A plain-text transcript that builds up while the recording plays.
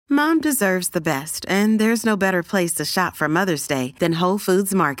Mom deserves the best, and there's no better place to shop for Mother's Day than Whole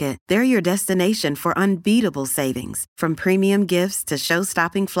Foods Market. They're your destination for unbeatable savings, from premium gifts to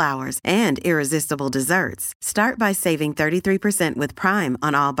show-stopping flowers and irresistible desserts. Start by saving 33% with Prime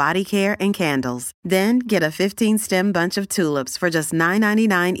on all body care and candles. Then get a 15-stem bunch of tulips for just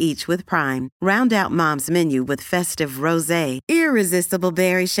 $9.99 each with Prime. Round out Mom's menu with festive rosé, irresistible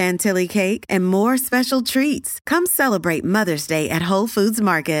berry chantilly cake, and more special treats. Come celebrate Mother's Day at Whole Foods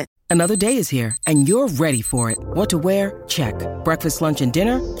Market. Another day is here, and you're ready for it. What to wear? Check. Breakfast, lunch, and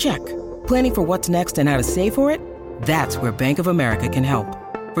dinner? Check. Planning for what's next and how to save for it? That's where Bank of America can help.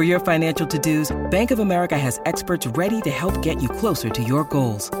 For your financial to-dos, Bank of America has experts ready to help get you closer to your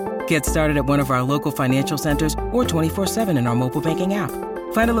goals. Get started at one of our local financial centers or 24/7 in our mobile banking app.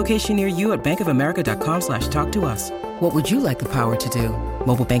 Find a location near you at bankofamerica.com/talktous. What would you like the power to do?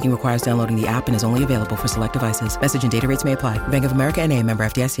 Mobile banking requires downloading the app and is only available for select devices. Message and data rates may apply. Bank of America N.A., member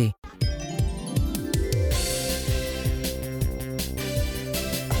FDIC.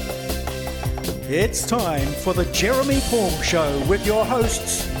 It's time for the Jeremy Paul Show with your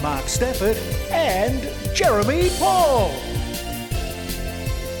hosts, Mark Stafford and Jeremy Paul.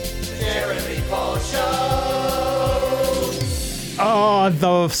 Jeremy Paul Show. Oh,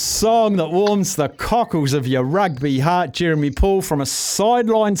 the song that warms the cockles of your rugby heart, Jeremy Paul, from a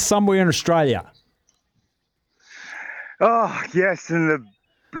sideline somewhere in Australia. Oh, yes, in the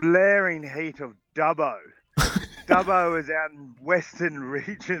blaring heat of Dubbo. Dubbo is out in Western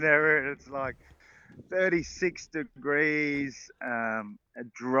region area, and it's like 36 degrees,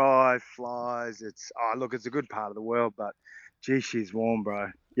 dry, flies. It's a good part of the world, but gee, she's warm, bro.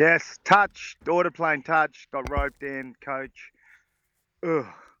 Yes, touch, daughter playing touch, got roped in, coach. Ugh.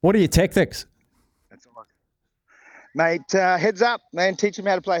 What are your tactics? That's all mate, heads up, man. Teach them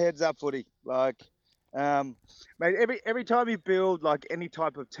how to play heads up footy. Like, mate, every time you build like any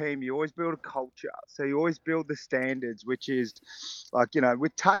type of team, you always build a culture. So you always build the standards, which is like,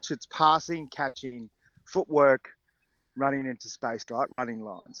 with touch, it's passing, catching, footwork, running into space, right? Running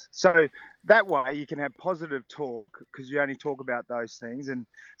lines. So that way you can have positive talk because you only talk about those things. And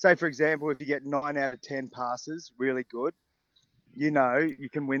say, for example, if you get 9 out of 10 passes, really good, you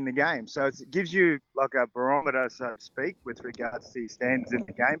can win the game. So it gives you like a barometer, so to speak, with regards to standards in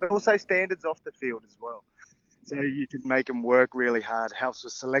the game, but also standards off the field as well. So you can make them work really hard, helps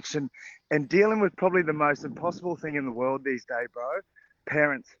with selection and dealing with probably the most impossible thing in the world these days, bro,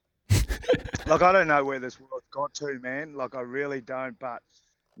 parents. Like, I don't know where this world's got to, man. Like, I really don't. But,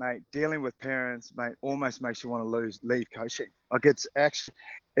 mate, dealing with parents, mate, almost makes you want to leave coaching. Like, it's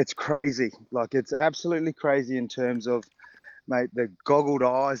crazy. Like, it's absolutely crazy in terms of, mate, the goggled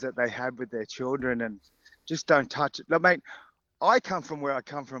eyes that they have with their children and just don't touch it. Like, mate, I come from where I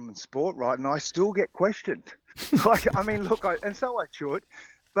come from in sport, right? And I still get questioned. Like, I mean, look, and so I should.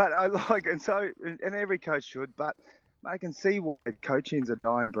 But and every coach should. But I can see why coaching's a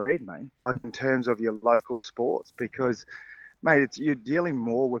dying breed, mate, like in terms of your local sports, because, mate, you're dealing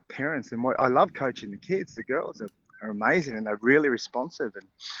more with parents than what I love coaching the kids. The girls are amazing and they're really responsive,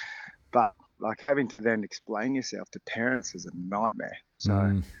 but like having to then explain yourself to parents is a nightmare.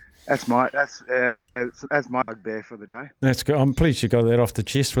 So that's my bugbear for the day. That's good. I'm pleased you got that off the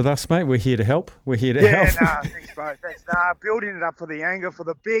chest with us, mate. We're here to help. We're here to help. Yeah, thanks, bro. Thanks. Building it up for the anger for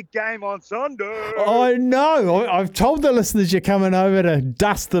the big game on Sunday. I know. I've told the listeners you're coming over to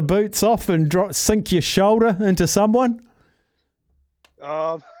dust the boots off and sink your shoulder into someone.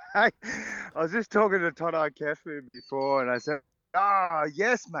 Hey, I was just talking to Toto Kefu before, and I said,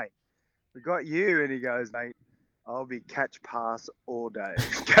 yes, mate, we got you. And he goes, mate, I'll be catch pass all day.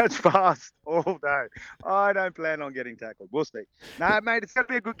 Catch pass all day. I don't plan on getting tackled. We'll see. No, mate, it's going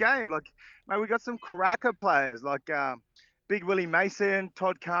to be a good game. Like, mate, we got some cracker players like Big Willie Mason,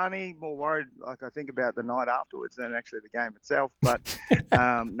 Todd Carney. More worried, like, I think about the night afterwards than actually the game itself. But it's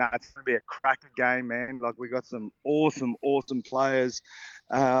going to be a cracker game, man. Like, we got some awesome players.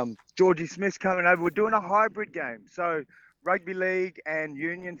 Georgie Smith's coming over. We're doing a hybrid game. So rugby league and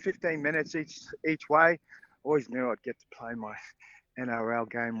union, 15 minutes each way. Always knew I'd get to play my NRL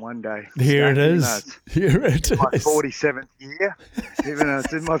game one day. Here it is. Here it is. My 47th year. Even though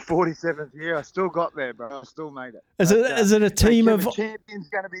it's in my 47th year, I still got there, bro. I still made it. Is it a team of champions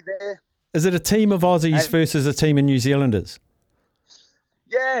going to be there? Is it a team of Aussies versus a team of New Zealanders?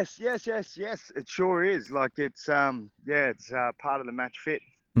 Yes. It sure is. Like, it's part of the match fit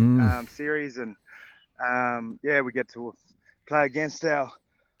series, and we get to play against our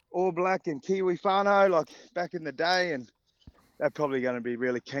All Black and Kiwi whānau like back in the day, and they're probably going to be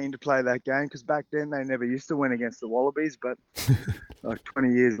really keen to play that game because back then they never used to win against the Wallabies, but like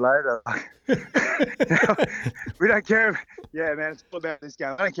 20 years later, we don't care. Yeah, man, it's all about this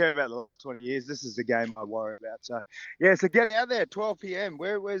game. I don't care about the last 20 years. This is the game I worry about. So, yeah, so get out there, 12 p.m.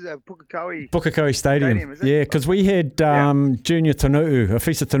 Where's Pukekohe Stadium. Yeah, because we had Junior Tanu'u,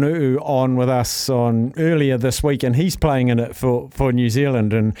 Afisa Tanu'u, on with us on earlier this week, and he's playing in it for New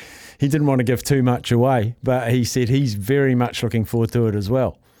Zealand, and he didn't want to give too much away, but he said he's very much looking forward to it as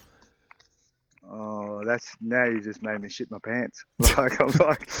well. Oh, now you just made me shit my pants.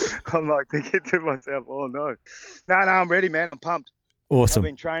 I'm like thinking to myself, oh no, I'm ready, man. I'm pumped. Awesome. I've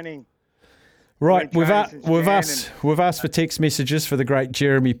been training. Right, we've asked for text messages for the great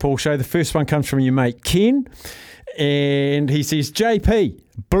Jeremy Paul Show. The first one comes from your mate Ken, and he says, "JP,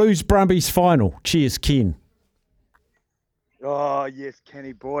 Blues Brumbies final. Cheers, Ken." Oh, yes,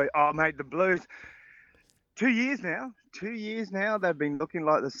 Kenny boy. Oh, mate, the Blues, 2 years now. 2 years now, they've been looking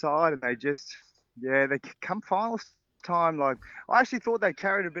like the side, and they come finals time. Like, I actually thought they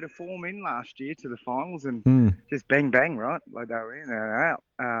carried a bit of form in last year to the finals and just bang, bang, right? Like they were in and out.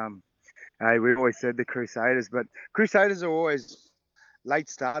 Hey, we always said the Crusaders, but Crusaders are always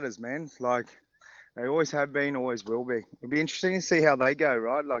late starters, man. Like, they always have been, always will be. It'll be interesting to see how they go,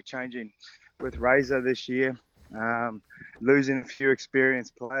 right? Like, changing with Razor this year. Losing a few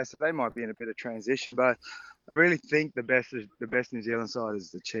experienced players, so they might be in a bit of transition. But I really think the best New Zealand side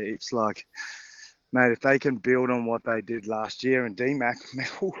is the Chiefs. Like, mate, if they can build on what they did last year and DMAC,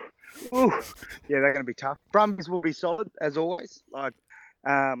 they're going to be tough. Brumbies will be solid as always. Like,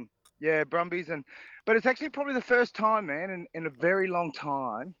 Brumbies, but it's actually probably the first time, man, in a very long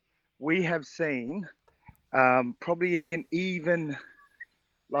time we have seen probably an even,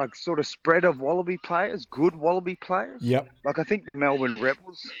 like, sort of spread of Wallaby players, good Wallaby players. Yep. Like, I think the Melbourne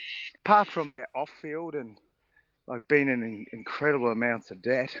Rebels, apart from their off-field and, like, being in incredible amounts of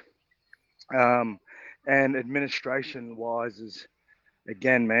debt, and administration-wise is,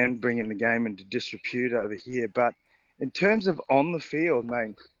 again, man, bringing the game into disrepute over here. But in terms of on the field,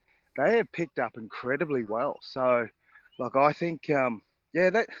 mate, they have picked up incredibly well. So, like, I think,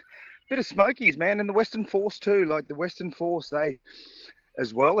 that bit of Smokies, man, and the Western Force too. Like, the Western Force, they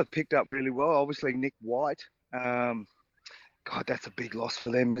as well have picked up really well. Obviously, Nick White. God, that's a big loss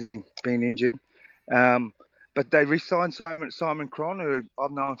for them, being injured. But they re-signed Simon Cron, who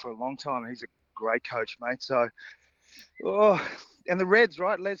I've known for a long time. He's a great coach, mate. So, and the Reds,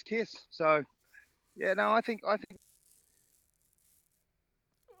 right? Les Kiss. So, yeah, no, I think.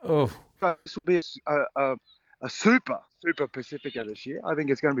 Oh, this will be a super Pacifica this year. I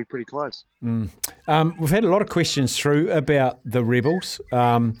think it's going to be pretty close. We've had a lot of questions through about the Rebels,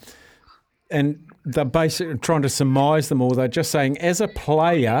 and they're basically trying to surmise them all. They're just saying, as a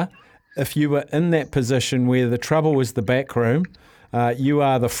player, if you were in that position where the trouble was the back room, you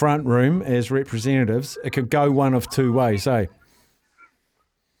are the front room as representatives, it could go one of two ways, eh?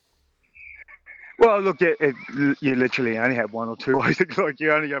 Well, look, you literally only have one or two ways. Like,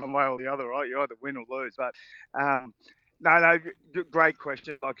 you only have one way or the other, right? You either win or lose. But no, great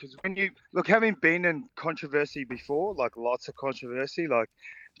question. Like, because when you look, having been in controversy before, like lots of controversy, like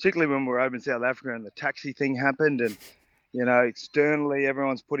particularly when we were over in South Africa and the taxi thing happened, and externally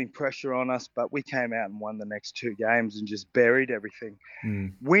everyone's putting pressure on us, but we came out and won the next two games and just buried everything.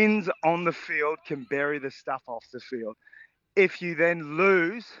 Wins on the field can bury the stuff off the field. If you then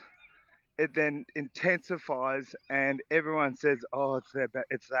lose, it then intensifies and everyone says, oh, it's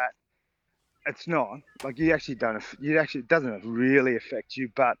that. It's not. Like, it doesn't really affect you.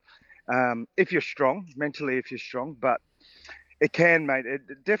 But if you're strong, mentally, but it can, mate.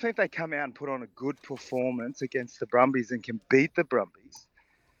 Definitely if they come out and put on a good performance against the Brumbies and can beat the Brumbies,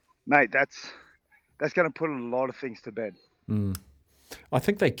 mate, that's going to put a lot of things to bed. I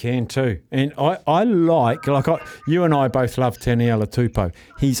think they can too. And I like you and I both love Taniela Tupou.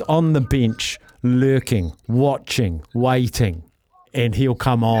 He's on the bench, lurking, watching, waiting, and he'll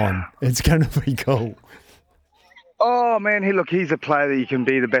come on. It's going to be cool. Oh, man, he's a player that you can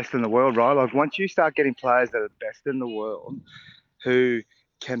be the best in the world, right? Like, once you start getting players that are the best in the world who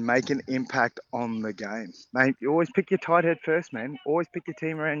can make an impact on the game, mate, you always pick your tight head first, man. Always pick your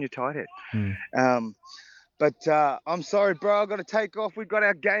team around your tight head. But I'm sorry, bro. I've got to take off. We've got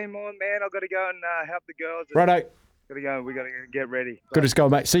our game on, man. I've got to go and help the girls. Righto. We got to get ready. Good as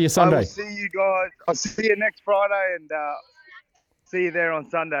gold, mate. See you Sunday. I will see you guys. I'll see you next Friday and see you there on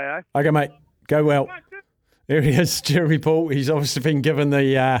Sunday, eh? Okay, mate. Go well. There he is, Jeremy Paul. He's obviously been given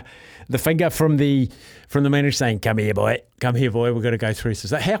the finger from the manager saying, come here, boy. We've got to go through this.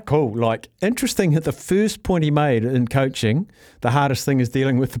 How cool. Like, interesting that the first point he made in coaching, the hardest thing is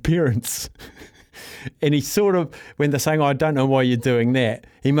dealing with the parents. And he sort of, when they're saying, I don't know why you're doing that,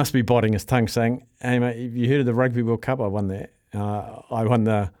 he must be biting his tongue saying, hey, mate, have you heard of the Rugby World Cup? I won that. I won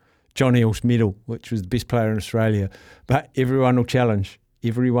the John Eales medal, which was the best player in Australia. But everyone will challenge.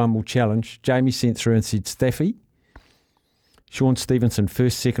 Everyone will challenge. Jamie sent through and said, Staffy, Sean Stevenson,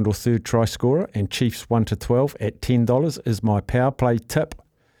 first, second or third try scorer, and Chiefs 1 to 12 at $10 is my power play tip.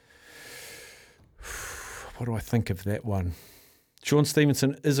 What do I think of that one? Sean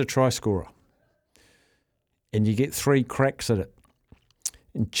Stevenson is a try scorer, and you get 3 cracks at it.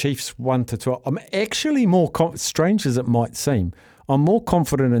 And Chiefs 1 to 12. I'm actually more, strange as it might seem, I'm more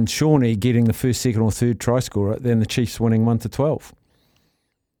confident in Shawnee getting the first, second or third try scorer than the Chiefs winning 1 to 12.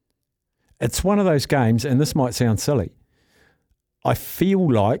 It's one of those games, and this might sound silly, I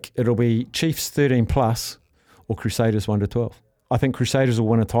feel like it'll be Chiefs 13 plus or Crusaders 1 to 12. I think Crusaders will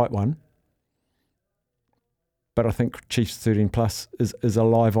win a tight one, but I think Chiefs 13 plus is a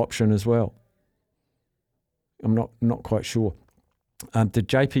live option as well. I'm not quite sure. Did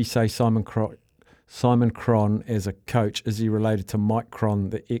JP say Simon Cron as a coach? Is he related to Mike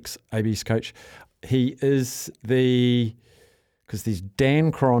Cron, the ex-AB's coach? He is because there's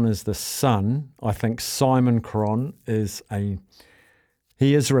Dan Cron is the son. I think Simon Cron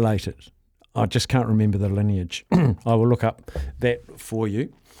he is related. I just can't remember the lineage. I will look up that for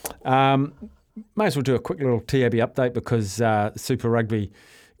you. May as well do a quick little TAB update because Super Rugby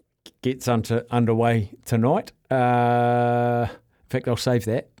gets underway tonight. In fact, I'll save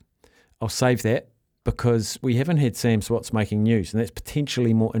that because we haven't had Sam Swats making news, and that's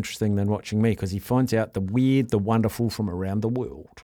potentially more interesting than watching me because he finds out the weird, the wonderful from around the world.